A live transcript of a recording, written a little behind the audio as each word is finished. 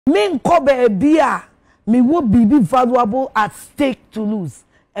Me kobe bia. Me will be valuable at stake to lose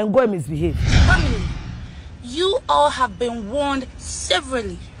and go and misbehave. Family, you all have been warned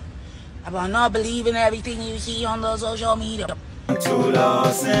severally about not believing everything you see on the social media. To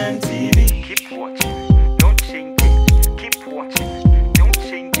Lordson TV. Keep watching, don't change it. Keep watching, don't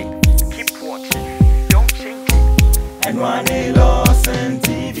change it. Keep watching, don't change it. And one day Lordson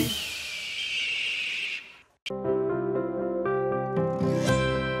TV.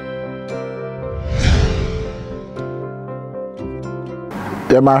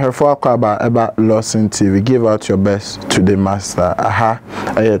 Yeah, my refer about Lordson TV. Give out your best to the master. Aha,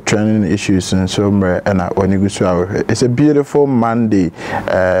 I have training issues and so on. And when you go to it's a beautiful Monday.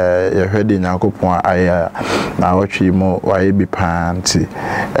 You heard in Yankopon. Now watch you more. Why be panty?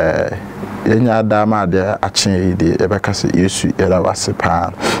 Yenya dama de achen de ebeka se yesu era wase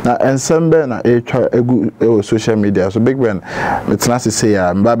pa na ensemble na etwa egu social media so big ben metena se say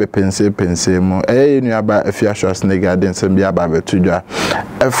ya mba be pense mu enu aba Afia Schwar de ensem aba betudwa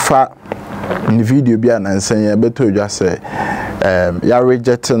efa ni video bia na ensen ya betudwa se ya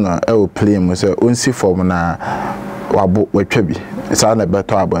reject no e play mu se onsi form na wabo watwa bi isa na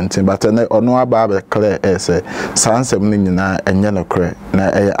beto abontin but na ono aba be clear say sansem ni nyina enye no kre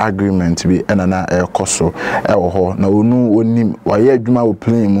na agreement bi na koso e wo ho na onu onim waye adwuma wo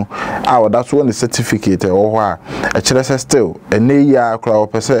plan mu that's one certificate e wo ho a kire se still ene ya akra wo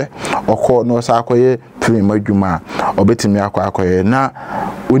pese okọ no sa akoye plan adwuma obetimi akoye na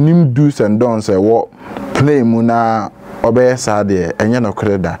onim do's and don'ts e wo plan mu na obeye sade enye no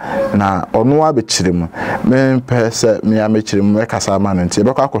kreda na onu abechire mu me pese me amechire mu kasa ma no nti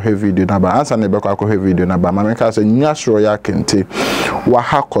ebekwa akọ video na ba ansa na ebekwa akọ video na ba ma me kasa nyasro ya kente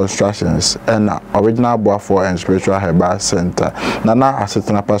waha constructions and original obofour and spiritual herbal center na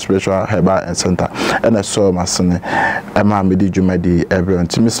asetena pa spiritual herbal center and a so masene e ma me di dwumadi everyone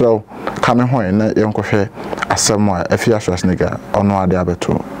nti misro kame ho na yenkohwe asemo Afia Schwar onu ade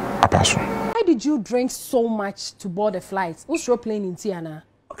abeto apaso. Why did you drink so much to board the flight? Who's your plane in Tiana?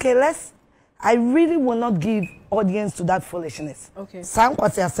 Okay, I really will not give audience to that foolishness. Okay. Sam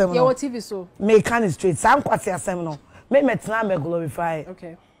kwati asem. Yeah, what TV so? Me can it straight. Sam kwati asem no. Me metna me glorify.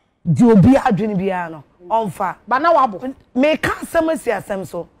 Okay. Di obi adwene bia no. Onfa. But now wabo. Me can some see asem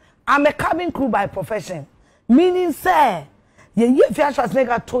so. I'm a cabin crew by profession. Meaning say, ye Afia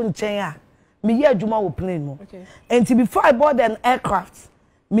Schwar to nchen a. Me ye adwuma wo plane mo. Okay. And before I board an aircraft,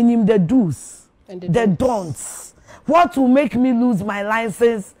 meaning the do's and the don'ts. What will make me lose my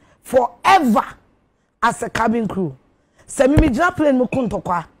license forever as a cabin crew? Se me jump plane mo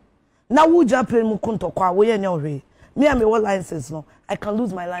kuntokwa. Na wo jump plane mo kuntokwa wo ye nyawe. Me am a license no. I can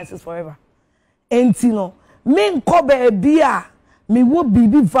lose my license forever. Enti no. Me nkobe bia me will be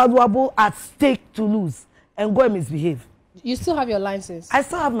valuable at stake to lose and go and misbehave. You still have your license? I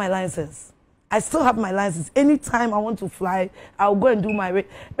still have my license. I still have my license. Anytime I want to fly, I'll go and do my way.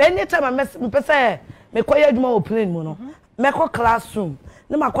 But anytime I me kwaya duma o plane mo no. Me ko classroom.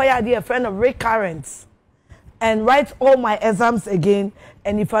 Na ma kwaya dey a friend of recurrence and write all my exams again,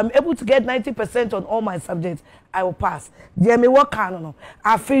 and if I'm able to get 90% on all my subjects, I will pass. Dey me work kan no.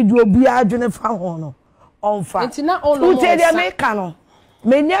 Afi do obi adwene fa ho no. Onfa. Entina all no. Dey me kan no.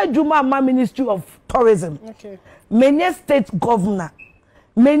 Me nya duma ma Ministry of Tourism. Okay. Me nya state governor.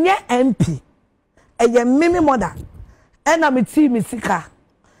 Me nya MP. Eye mimi mother ena me tea me sika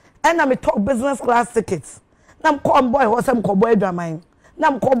ena me talk business class tickets na ko boy ho sem ko boy adwaman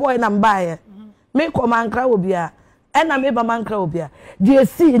na ko boy na mbaye me ko mankra obia ena me ba mankra obia dey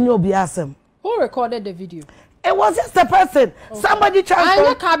see any obia asem. Who recorded the video? It was just a person. Okay. Somebody transferred.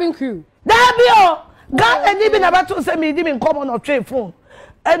 I'm a cabin crew. Dabio Ghana ni bi na bato say me di me come on or train phone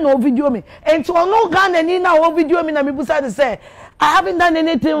and no video me and to no Ghana ni na o video me na me busa dey say I haven't done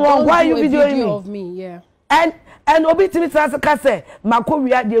anything wrong. Why are you videoing me? Of me, yeah. And obi timi transfer say mako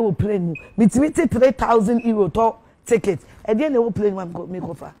wi ade wo plane mu. Me timi €3,000 to ticket. E dey na wo plane mu me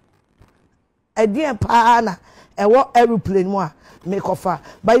kofa. E dey pa na e wo aeroplane mu a me kofa.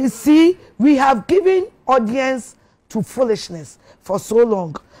 But you see, we have given audience to foolishness for so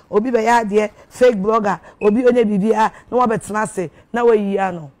long. Obi be ya dey fake blogger, obi onye bibia na wo betena say na we yi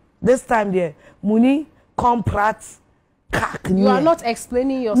ano. This time there, money contract. You are not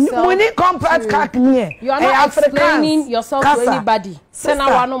explaining yourself. You are not explaining yourself to anybody.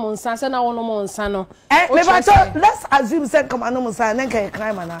 Let's assume say come on monsa then can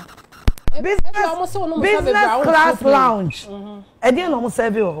crime na. Business class lounge. E dey no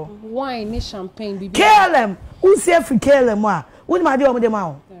serve you. Wine, champagne, bibi. KLM, who say free KLM a? Who ma dey o dem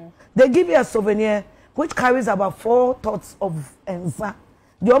a? They give you a souvenir which carries about 4 thoughts of enza.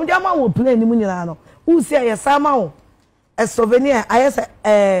 The o dem a will play ni mu nyina no. Who say yes sama o? a souvenir. I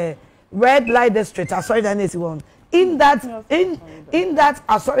say red light district. I saw it and one. In that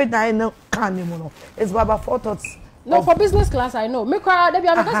I saw it I know can it's about 4 thoughts. No, for business class I know. Me cry there be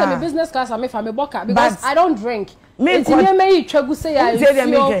am business class am for me boka because I don't drink. Me twagu say I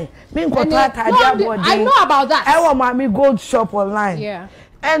know about that. I want mommy gold shop online. Yeah.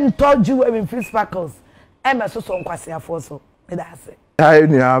 And told you when free sparkles. Emma so nkwase afoso. Me da say. I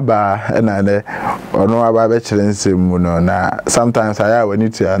knew about and or no about bachelor's na sometimes I will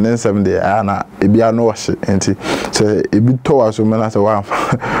need to and then someday Anna it be a no wash and so it be towards women as a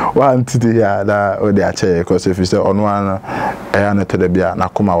one to the other or the chair because if you say on one and to the beer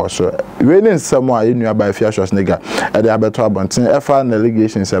Nakuma was so when someone you knew about Afia Schwar at the Abattoir Bunting FN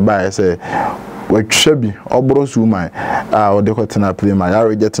allegations by say we should be obros woman or the cotton play my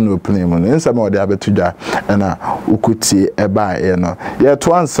are getting no play in some of the abetuja and ukuti eba yet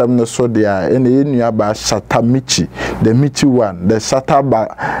one some so there in the nearby Shatta Mitchy, the Mitchy one, the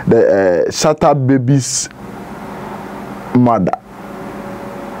Shatta baby's mother.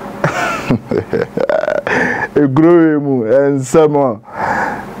 A growing and some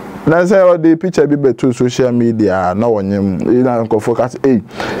na say all the picture be beto social media na wonyem ina nko focus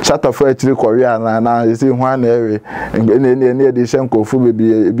Shatta for actually Korea na you see one area and dey share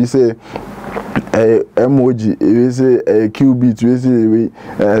nko be say emoji we say qubit we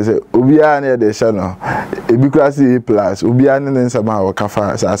say obia na dey share no e be class A plus obia na nsama wa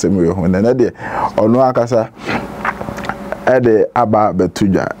kafa sa asem we ho na dey ono akasa e dey aba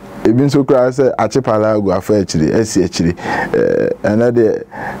betuja ebi nso kura say achipala go afa achiri esi achiri na dey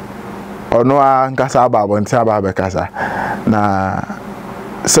ono nkasa aba bonti aba be kasa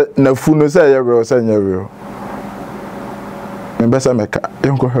na funu say yero say yero me besa meka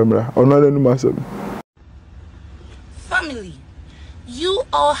enko hemra ono na numa asem. Family, you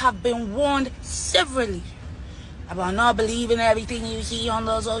all have been warned severally about not believing everything you see on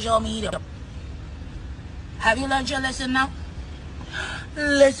the social media. Have you learned your lesson now?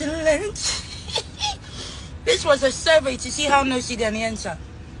 Lesson learned. This was a survey to see how nosy the answer.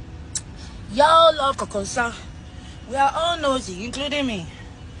 Y'all love Kokosa. We are all nosy, including me.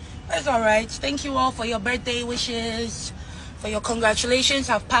 That's alright. Thank you all for your birthday wishes, for your congratulations.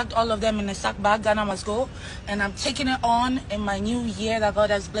 I've packed all of them in a sack bag. Ghana must go. And I'm taking it on in my new year that God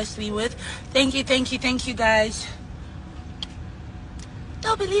has blessed me with. Thank you, guys.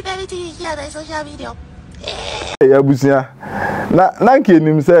 Don't believe anything you hear on social media. Yabusia na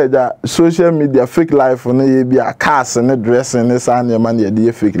kenim say that social media fake life no ye be a cars and dressing this and man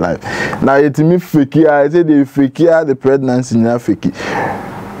ye fake life na yetimi fake I say they fake the pregnancy na fake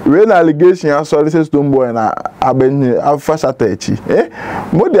when allegation asori say stone boy na abenye afa Shatta echi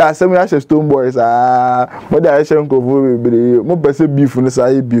mo dey asem ya stone boys mo dey asem nkofu bebere mo pese beef no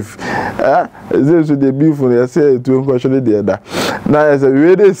say beef they so the beef no say to nkwashole dey da na say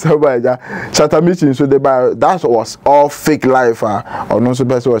we dey sabaja Shatta Mitchy so dey buy that was all fake life or no so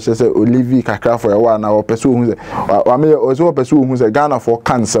person was say Olivi kakra for one na o person hu say wa me o so person hu say Ghana for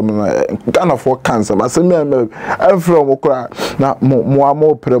cancer asem me from okra na mo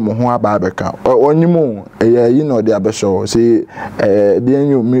mo ho ababeka onyimo yi no de abesho say de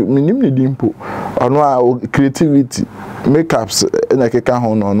enyu minim ne dimpo ono creativity makeups na keka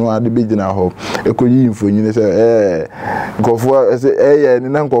ho no ade begina ho ekoyi infonyine say gofo say ni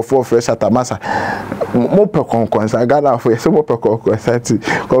na gofo fresh atamasa mo pe konkonsa Ghana for say mo pe konkonsa ti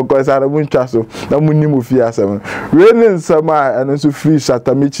konkonsa na muntwa so na munnim fi asem we ne nsama eno so free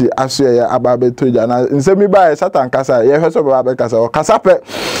Shatta Mitchy aso ya ababetoja na nsemi ba Shatta nkasa ye hwe so babekasa o kasape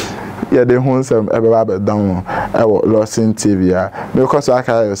yeah, the wholesome ever down Lordson TV. Because I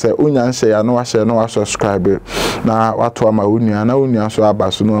can say, Union share, no subscribe. Now, what to my Union, no Union so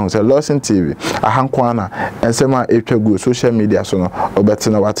about so no say Lordson TV. A hankwana and say my good social media so no or better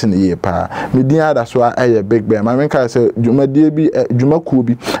know what in the year pa. Media that's why I a big bear. My man can say Juma DB, Juma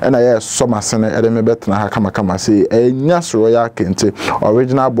Kubi, and I summer sene and me better na kama say a Nyas Royal Kente,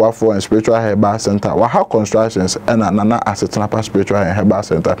 original obofour and spiritual herbal center. Waha constructions and nana asset spiritual and herbal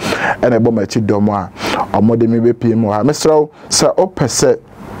center. And a bomb domo or more than maybe PM or Mr. Sir Opese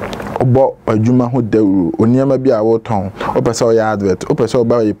Obo or Juma who deru, or near maybe our town, Opesa advert, Opesa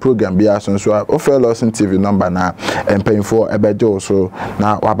about a program be as so offer Lordson TV number now and paying for a bed also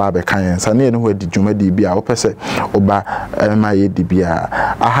now Wababe Kayans. I need where did Juma DB Opese Oba my DBA.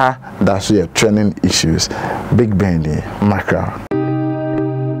 Aha, that's your training issues. Big Bendy, Macra.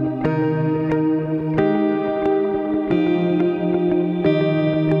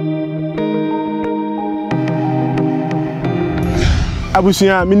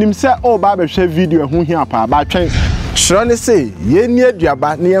 Abusia minim say o ba be hwe video hu hia pa ba twen Shrone say, ye near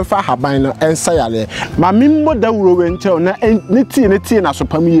Diaba, near Fahabino, and Sayale. Mamimbo da Rowentel, Niti and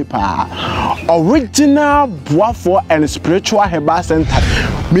Asopami pa. Original Boafour and spiritual Heba Center.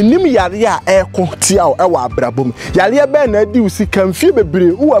 Minim Yaria air contiao, ewa brabum. Yalia Ben, do see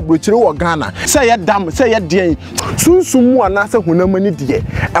Camphibri, who are butcher or Ghana. Say a damn, say a day. Soon sumu anasa hunamani die.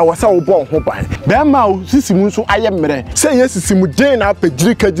 I was all born hopa. Bema, Sissimuso, I am mere. Say yes, Simu Jane up a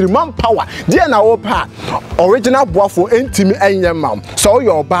drink power. Diana Opa. Original Boafour intimi and your mom. So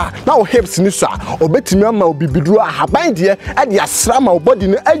your bar now hips nissa or betty mamma will be bedrew a bind here at the Asrama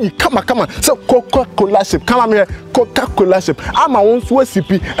body and you come so Coca-Cola ship come here Coca-Cola ship. I'm a own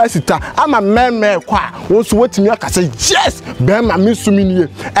recipe as it I'm a man qua wants waiting your say yes Bema miss me near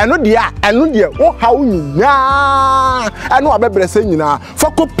and no dear oh how I know I better saying now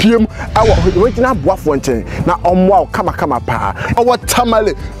for copium our original Boafour now on wow come pa our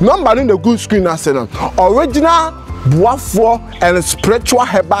tamale number in the good screen as original Boafour and spiritual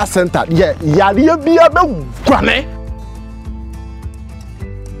Heba Center. Yeah, Yaria be a granny.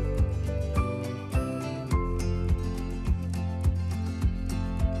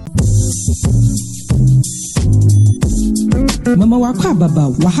 Mama Wakwa Baba,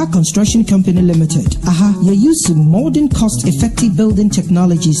 Waha Construction Company Limited. Aha, you use modern cost-effective building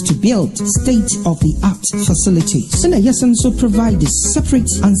technologies to build state-of-the-art facilities. And yes, and so provide separate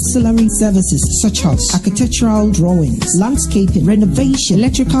ancillary services such as architectural drawings, landscaping, renovation,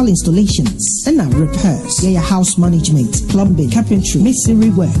 electrical installations, and repairs. Yeah, house management, plumbing, carpentry,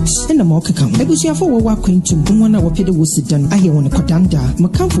 masonry works, and more come. Ebusia for Wawa Quintum, Bumwana Wapida was done. I hear one Kodanda,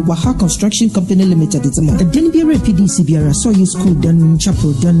 Makamfu Waha Construction Company Limited. It's a month. A Denbiara PDC Biara, so you school done,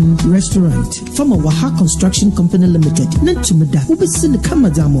 chapel done, restaurant. From a Waha Construction Company Limited. Nantumada, Ubesin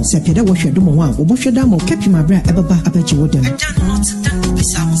Kamadamo, Sapeda Washadamo, Oboshadamo, Capimabra, Ababa, Abachiwodan.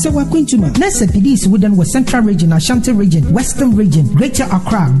 So we're going to Manasseh PDC Wooden was Central Region, Ashanti Region, Western Region, Greater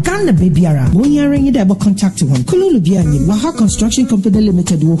Accra, Ghana Babyara. Boyaring it ever contact to one. Kululubiani, Waha Construction Company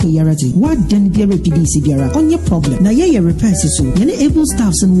Limited, Woko Yarati. What Denbiara PDC Biara on your problem? Now, yeah, repairs is so. Many able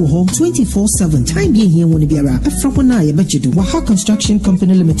staffs in Woho 24/7. Time being here when Biara. Afropona, I bet you do. Waha Construction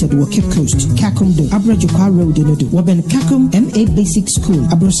Company Limited, Cape Coast, Kakumdo, Abrajukwa Road, Inodo, Waben Kakum, MA Basic School,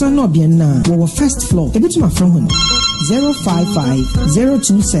 Abrosano Biana, our first floor. The bit my from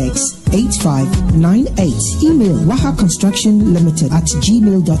 055-026-8598. Email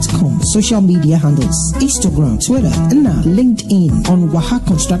wahaconstructionlimited@gmail.com. Social media handles: Instagram, Twitter, and LinkedIn on Waha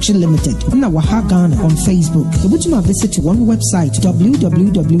Construction Limited, and Waha Ghana on Facebook. The bit my visit to one website: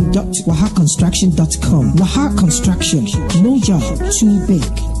 www.wahaconstruction.com. Waha Construction. No job too big,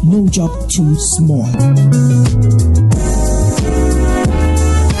 no job too small.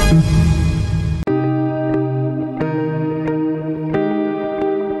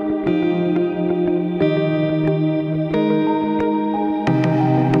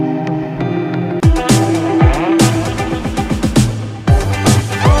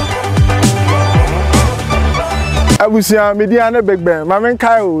 Abusia media na big ben mamen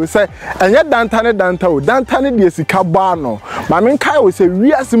kai o say enye dantane de sika no mamen kai o say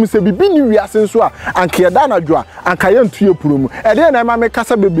wiase mu say bibi ni wiase nso a anka yeda na dwo anka ye ntuye purumu e de na mamen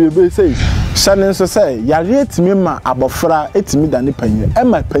kasa bebebe say shane nso say yare etimi ma abofra etimi dane panyi e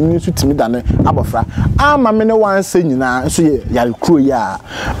ma panyi nso timi dane abofra ama me ne wan say nyina nso ye yare kuro ya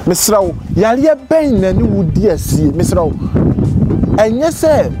mesrawo yare ben na ni wudi asie mesrawo enye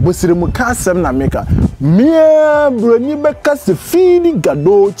say bosiremu ka asem na meka Mia broni beka se fini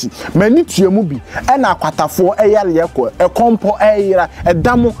gadochi mani tuemu bi e na akwatafo eyare yekọ ekompo eyira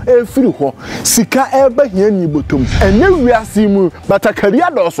edamo efiri ho sika eba hiani botom ene wiase mu batakaria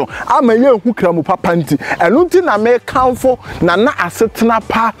doso ama ye hu kramu papanti enunti na me kanfo na asetena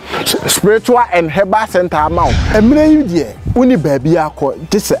pa spiritual and herbal center amount emre yudie uni baabi akọ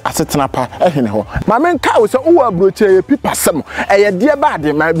dise asetena pa ehene ho ma men ka wo se wo abroche pipasem eye de ba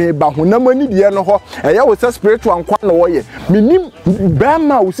de ma me ba honamani de no ho eye wo se spiritual nkwa na wo ye minim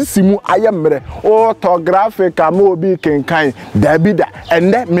bema wo sisimu ayemre orthographic ama obi kenkan dabida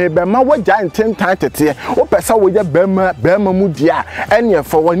enne me bema wo ja ntentan tete wo pesa wo ye bema mu dia ene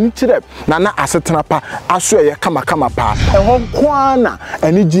fa wani kire na asetena pa aso eye kama pa eho kwa na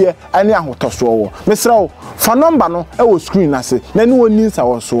anigye ane ahotoso wo mesra wo fa number no e wo screen na se na ni woni nsa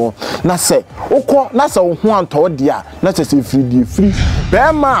wo so na se ukọ na se wo ho anto dia na se free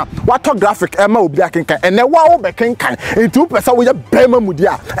bema orthographic ema obi akenkan ene wa wo bekenkan enti pesa wo ye bema mu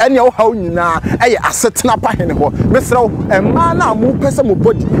dia ene wo hawo nyina eye asetena pa hene ho mesra wo ema na mu pesa mu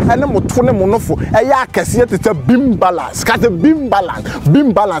body ene mo to ne mo nofo eye akese tete beam balance ka beam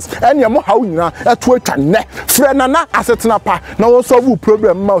balance ene mo hawo nyina eto atwa ne frɛ na asetena pa na wo solve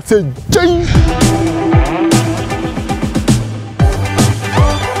problem ma say jing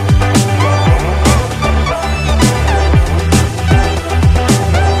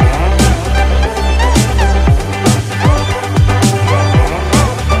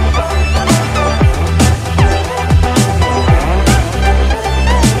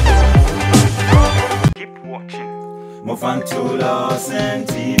Move on to Lordson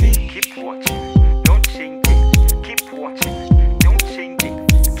TV. Keep watching, don't change it. Keep watching, don't change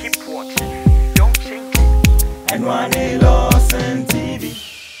it. Keep watching, don't change it. And one